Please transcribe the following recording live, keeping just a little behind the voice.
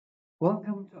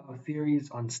Welcome to our series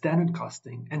on standard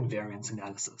costing and variance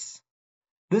analysis.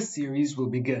 This series will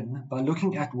begin by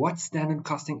looking at what standard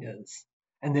costing is,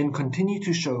 and then continue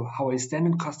to show how a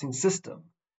standard costing system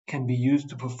can be used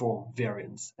to perform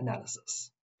variance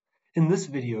analysis. In this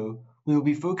video, we will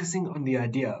be focusing on the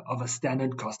idea of a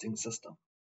standard costing system.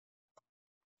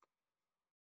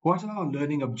 What are our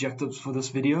learning objectives for this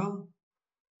video?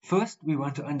 First, we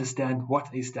want to understand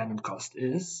what a standard cost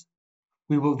is.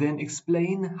 We will then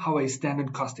explain how a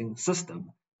standard costing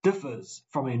system differs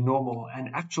from a normal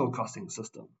and actual costing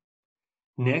system.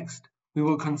 Next, we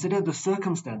will consider the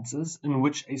circumstances in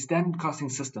which a standard costing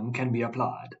system can be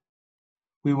applied.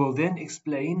 We will then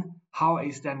explain how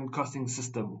a standard costing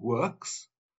system works.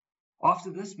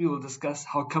 After this, we will discuss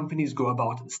how companies go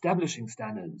about establishing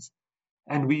standards,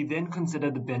 and we then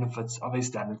consider the benefits of a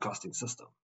standard costing system.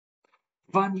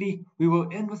 Finally, we will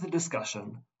end with a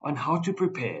discussion on how to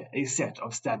prepare a set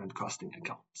of standard costing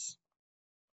accounts.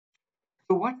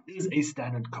 So what is a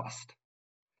standard cost?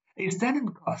 A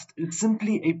standard cost is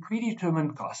simply a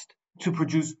predetermined cost to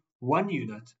produce one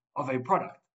unit of a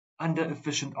product under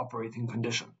efficient operating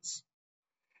conditions.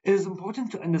 It is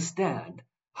important to understand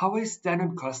how a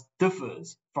standard cost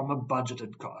differs from a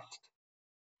budgeted cost.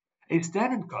 A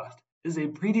standard cost is a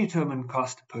predetermined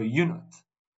cost per unit,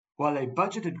 while a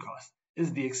budgeted cost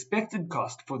is the expected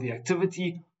cost for the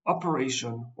activity,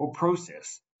 operation, or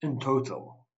process in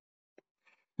total.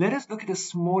 Let us look at a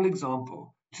small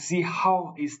example to see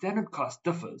how a standard cost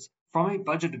differs from a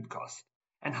budgeted cost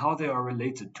and how they are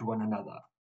related to one another.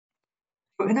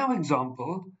 So in our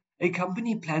example, a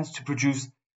company plans to produce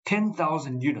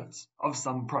 10,000 units of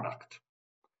some product.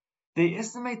 They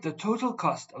estimate the total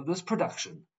cost of this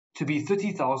production to be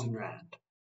 30,000 Rand.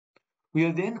 We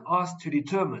are then asked to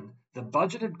determine the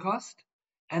budgeted cost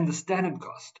and the standard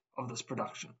cost of this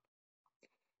production.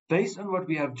 Based on what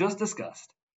we have just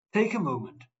discussed, take a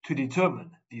moment to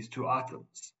determine these two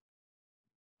items.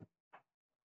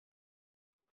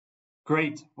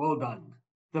 Great, well done.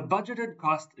 The budgeted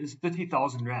cost is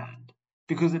 30,000 Rand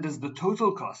because it is the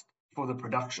total cost for the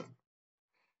production.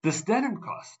 The standard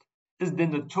cost is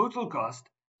then the total cost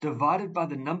divided by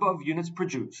the number of units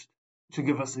produced to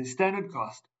give us a standard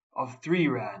cost of 3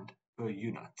 Rand per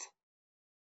unit.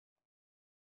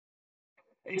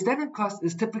 A standard cost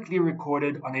is typically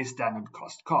recorded on a standard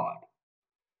cost card.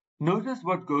 Notice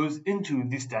what goes into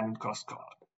the standard cost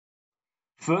card.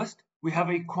 First, we have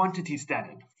a quantity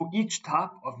standard for each type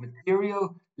of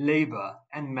material, labor,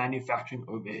 and manufacturing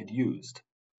overhead used.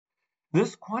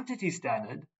 This quantity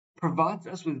standard provides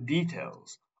us with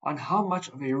details on how much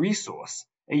of a resource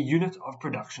a unit of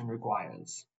production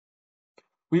requires.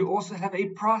 We also have a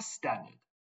price standard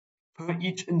per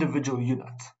each individual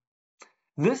unit.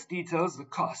 This details the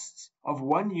costs of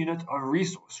one unit of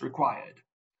resource required.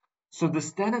 So the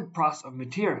standard price of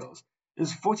materials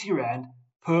is 40 Rand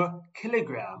per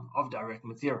kilogram of direct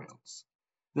materials.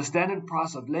 The standard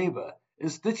price of labor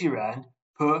is 30 Rand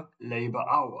per labor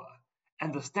hour.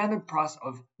 And the standard price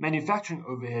of manufacturing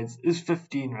overheads is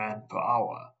 15 Rand per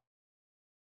hour.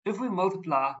 If we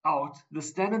multiply out the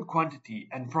standard quantity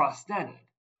and price standard,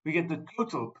 we get the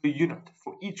total per unit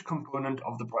for each component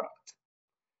of the product.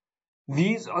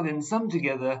 These are then summed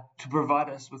together to provide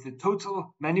us with the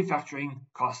total manufacturing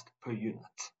cost per unit.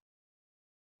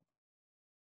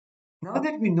 Now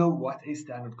that we know what a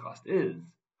standard cost is,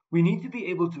 we need to be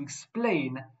able to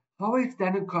explain how a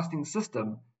standard costing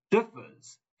system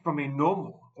differs from a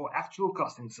normal or actual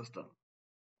costing system.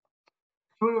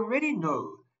 So we already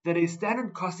know that a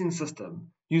standard costing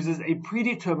system uses a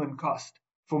predetermined cost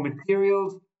for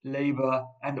materials, labor,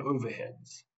 and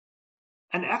overheads.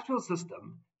 An actual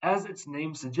system, as its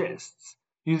name suggests,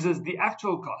 uses the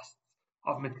actual costs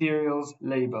of materials,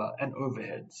 labor, and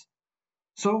overheads.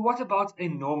 So what about a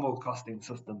normal costing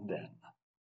system then?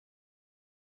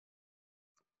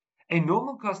 A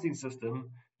normal costing system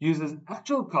uses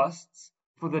actual costs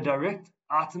for the direct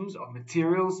items of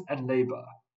materials and labor.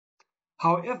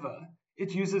 However,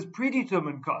 it uses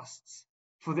predetermined costs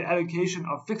for the allocation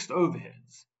of fixed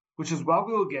overheads, which is why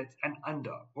we will get an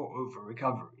under or over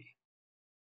recovery.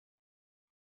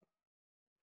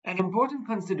 An important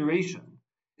consideration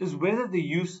is whether the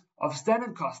use of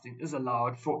standard costing is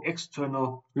allowed for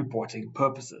external reporting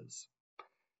purposes.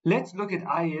 Let's look at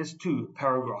IAS 2,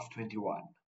 paragraph 21.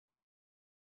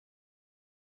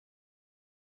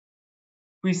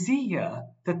 We see here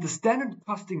that the standard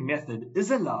costing method is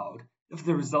allowed if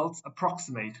the results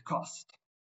approximate cost.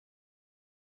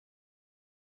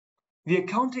 The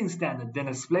accounting standard then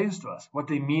explains to us what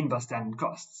they mean by standard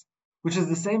costs, which is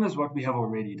the same as what we have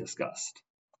already discussed.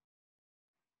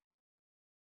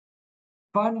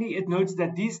 Finally, it notes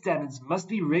that these standards must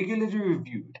be regularly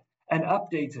reviewed and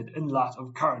updated in light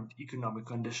of current economic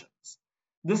conditions.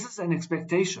 This is an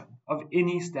expectation of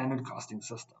any standard costing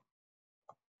system.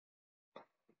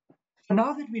 So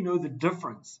now that we know the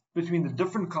difference between the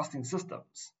different costing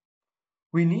systems,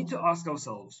 we need to ask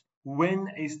ourselves when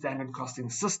a standard costing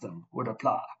system would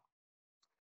apply.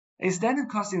 A standard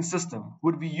costing system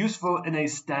would be useful in a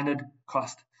standard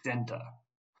cost center.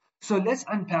 So let's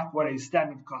unpack what a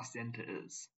standard cost center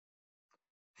is.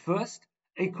 First,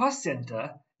 a cost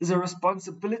center is a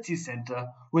responsibility center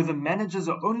where the managers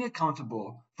are only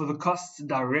accountable for the costs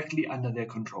directly under their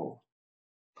control.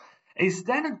 A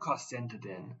standard cost center,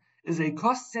 then, is a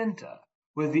cost center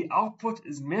where the output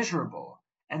is measurable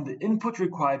and the input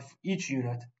required for each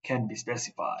unit can be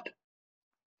specified.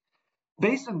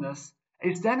 Based on this,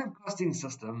 a standard costing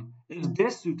system is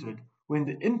best suited when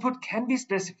the input can be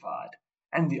specified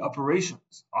and the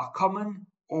operations are common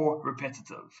or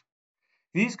repetitive.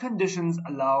 These conditions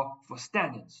allow for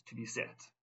standards to be set.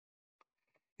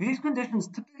 These conditions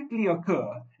typically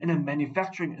occur in a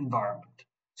manufacturing environment,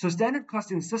 so standard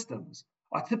costing systems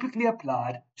are typically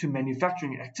applied to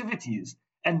manufacturing activities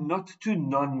and not to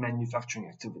non-manufacturing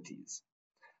activities.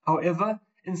 However,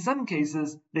 in some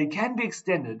cases, they can be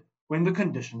extended when the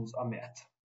conditions are met.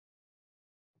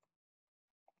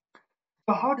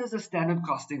 So how does a standard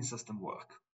costing system work?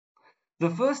 The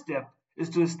first step is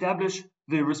to establish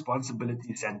the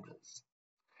responsibility centers.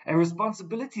 A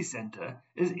responsibility center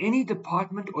is any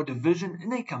department or division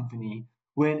in a company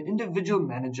where an individual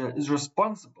manager is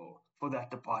responsible for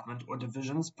that department or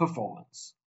division's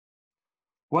performance.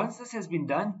 Once this has been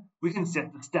done, we can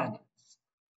set the standards.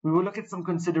 We will look at some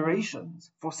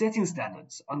considerations for setting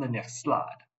standards on the next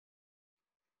slide.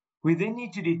 We then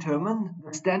need to determine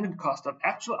the standard cost of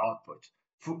actual output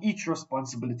for each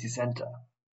responsibility center.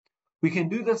 We can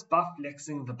do this by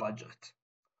flexing the budget.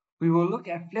 We will look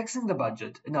at flexing the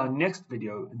budget in our next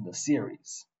video in this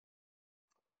series.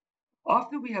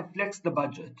 After we have flexed the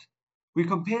budget, we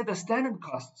compare the standard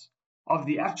costs of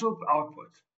the actual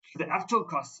output to the actual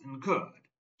costs incurred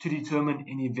to determine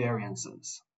any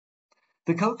variances.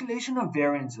 The calculation of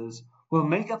variances will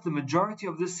make up the majority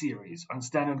of this series on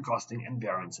standard costing and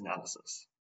variance analysis.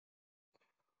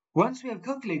 Once we have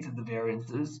calculated the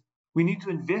variances, we need to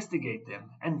investigate them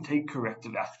and take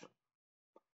corrective action.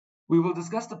 We will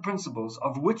discuss the principles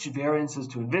of which variances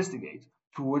to investigate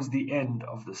towards the end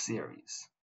of the series.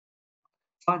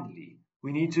 Finally,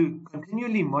 we need to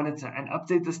continually monitor and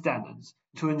update the standards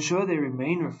to ensure they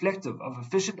remain reflective of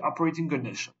efficient operating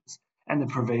conditions and the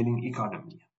prevailing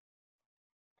economy.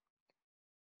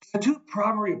 There are two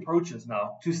primary approaches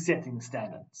now to setting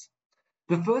standards.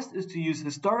 The first is to use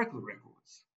historical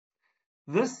records.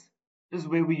 This is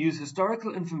where we use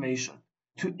historical information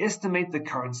to estimate the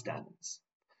current standards.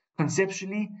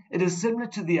 Conceptually, it is similar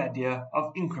to the idea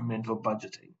of incremental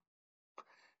budgeting.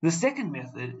 The second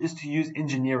method is to use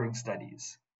engineering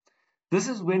studies. This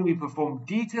is when we perform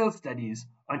detailed studies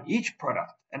on each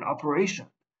product and operation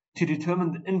to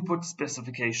determine the input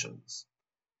specifications.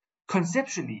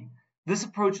 Conceptually, this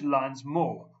approach aligns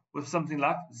more with something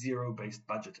like zero-based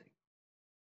budgeting.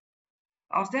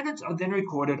 Our standards are then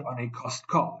recorded on a cost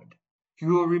card.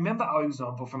 You will remember our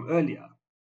example from earlier.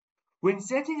 When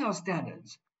setting our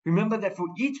standards, remember that for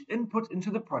each input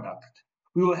into the product,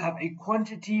 we will have a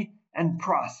quantity and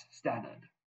price standard.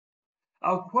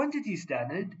 Our quantity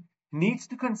standard needs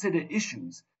to consider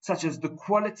issues such as the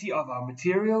quality of our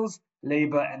materials,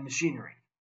 labor, and machinery,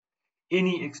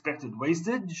 any expected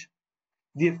wastage,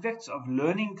 the effects of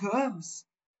learning curves,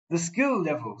 the skill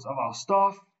levels of our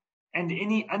staff, and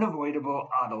any unavoidable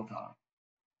idle time.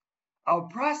 Our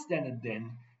price standard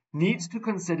then needs to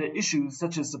consider issues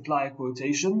such as supplier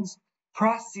quotations,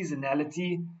 price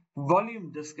seasonality,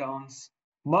 volume discounts,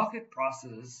 market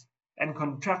prices, and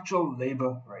contractual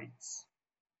labor rates.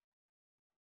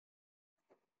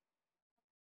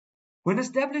 When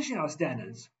establishing our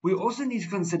standards, we also need to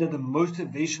consider the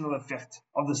motivational effect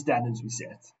of the standards we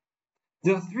set.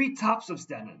 There are three types of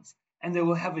standards, and they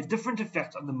will have a different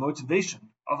effect on the motivation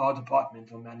of our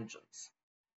departmental managers.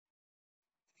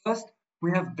 First,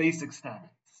 we have basic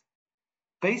standards.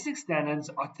 Basic standards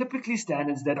are typically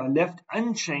standards that are left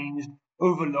unchanged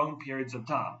over long periods of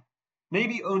time,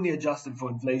 maybe only adjusted for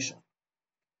inflation.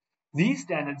 These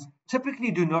standards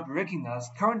typically do not recognize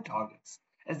current targets,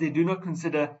 as they do not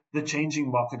consider the changing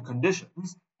market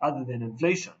conditions, other than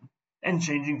inflation, and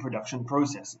changing production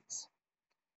processes.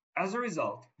 As a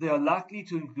result, they are likely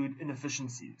to include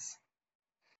inefficiencies.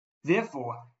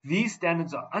 Therefore, these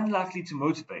standards are unlikely to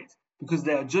motivate because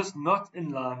they are just not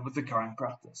in line with the current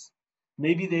practice.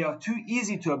 Maybe they are too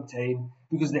easy to obtain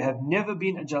because they have never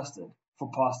been adjusted for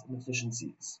past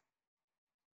inefficiencies.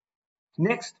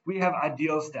 Next, we have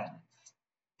ideal standards.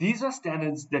 These are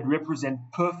standards that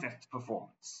represent perfect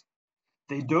performance.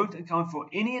 They don't account for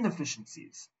any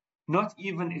inefficiencies, not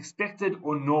even expected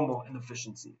or normal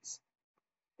inefficiencies.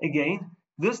 Again,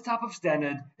 this type of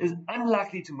standard is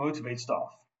unlikely to motivate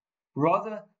staff.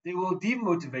 Rather, they will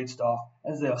demotivate staff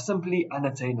as they are simply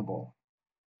unattainable.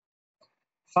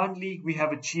 Finally, we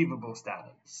have achievable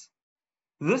standards.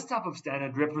 This type of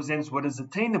standard represents what is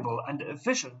attainable under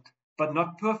efficient but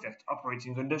not perfect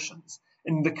operating conditions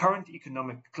in the current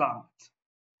economic climate.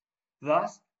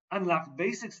 Thus, unlike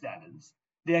basic standards,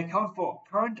 they account for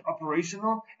current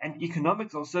operational and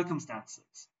economical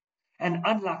circumstances, and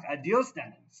unlike ideal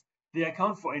standards, they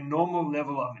account for a normal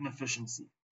level of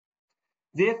inefficiency.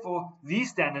 Therefore,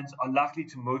 these standards are likely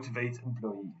to motivate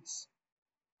employees.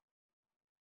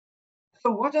 So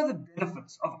what are the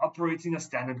benefits of operating a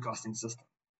standard costing system?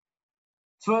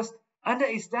 First, under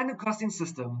a standard costing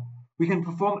system, we can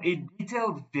perform a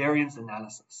detailed variance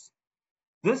analysis.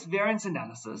 This variance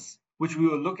analysis, which we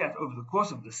will look at over the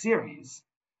course of the series,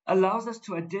 allows us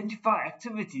to identify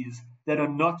activities that are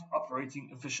not operating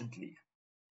efficiently.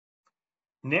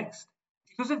 Next,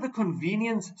 because of the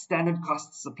convenience standard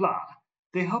costs supply,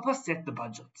 they help us set the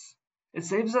budgets. It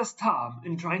saves us time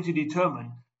in trying to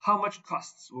determine how much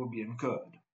costs will be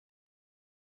incurred.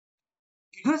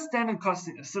 Because standard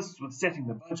costing assists with setting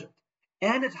the budget,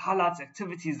 and it highlights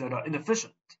activities that are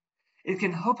inefficient, it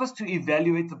can help us to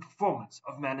evaluate the performance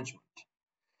of management.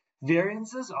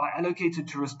 Variances are allocated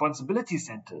to responsibility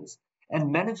centers,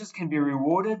 and managers can be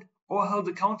rewarded or held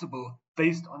accountable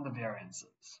based on the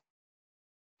variances.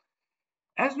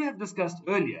 As we have discussed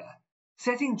earlier,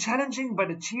 setting challenging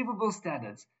but achievable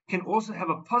standards can also have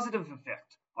a positive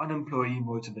effect on employee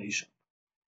motivation.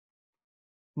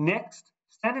 Next,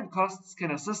 standard costs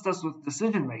can assist us with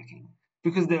decision making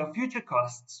because they are future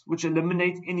costs which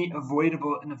eliminate any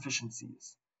avoidable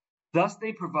inefficiencies. Thus,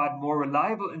 they provide more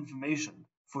reliable information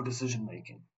for decision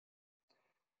making.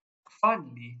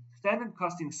 Finally, standard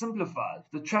costing simplifies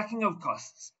the tracking of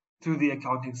costs through the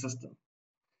accounting system.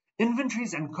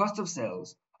 Inventories and cost of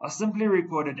sales are simply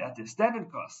recorded at their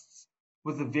standard costs,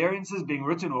 with the variances being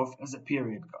written off as a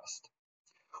period cost.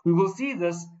 We will see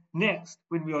this next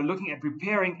when we are looking at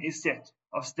preparing a set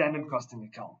of standard costing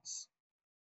accounts.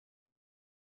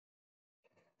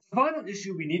 The final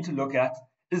issue we need to look at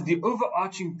is the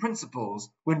overarching principles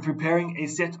when preparing a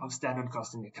set of standard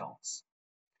costing accounts.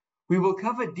 We will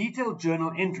cover detailed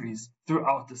journal entries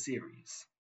throughout the series.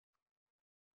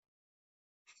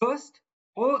 First,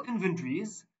 all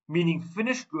inventories, meaning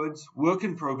finished goods, work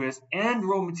in progress, and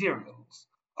raw materials,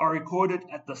 are recorded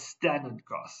at the standard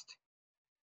cost.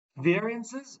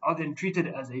 Variances are then treated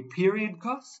as a period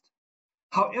cost.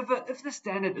 However, if the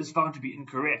standard is found to be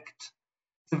incorrect,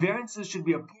 the variances should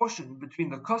be apportioned between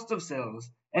the cost of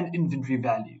sales and inventory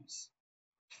values.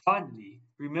 Finally,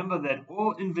 remember that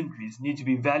all inventories need to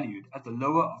be valued at the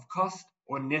lower of cost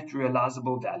or net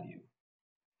realizable value.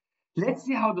 Let's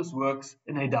see how this works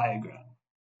in a diagram.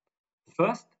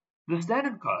 First, the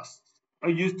standard costs are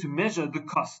used to measure the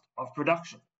cost of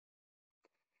production.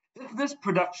 If this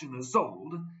production is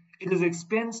sold, it is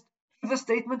expensed to the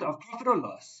statement of profit or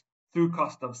loss through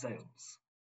cost of sales.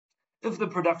 If the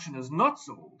production is not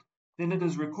sold, then it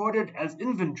is recorded as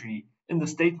inventory in the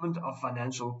statement of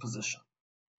financial position.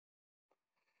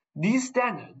 These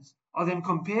standards are then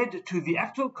compared to the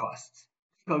actual costs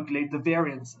to calculate the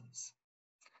variances.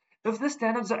 If the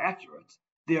standards are accurate,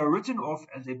 they are written off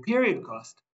as a period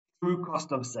cost through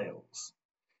cost of sales,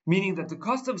 meaning that the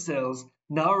cost of sales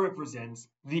now represents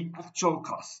the actual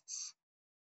costs.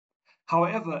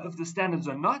 However, if the standards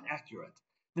are not accurate,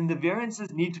 then the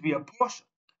variances need to be apportioned,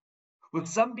 with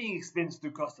some being expensed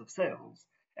through cost of sales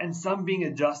and some being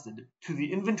adjusted to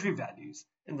the inventory values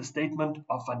in the statement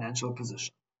of financial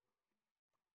position.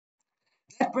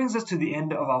 That brings us to the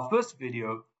end of our first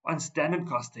video on standard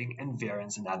costing and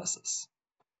variance analysis.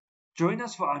 Join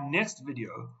us for our next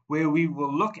video where we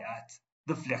will look at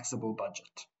the flexible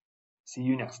budget. See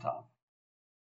you next time.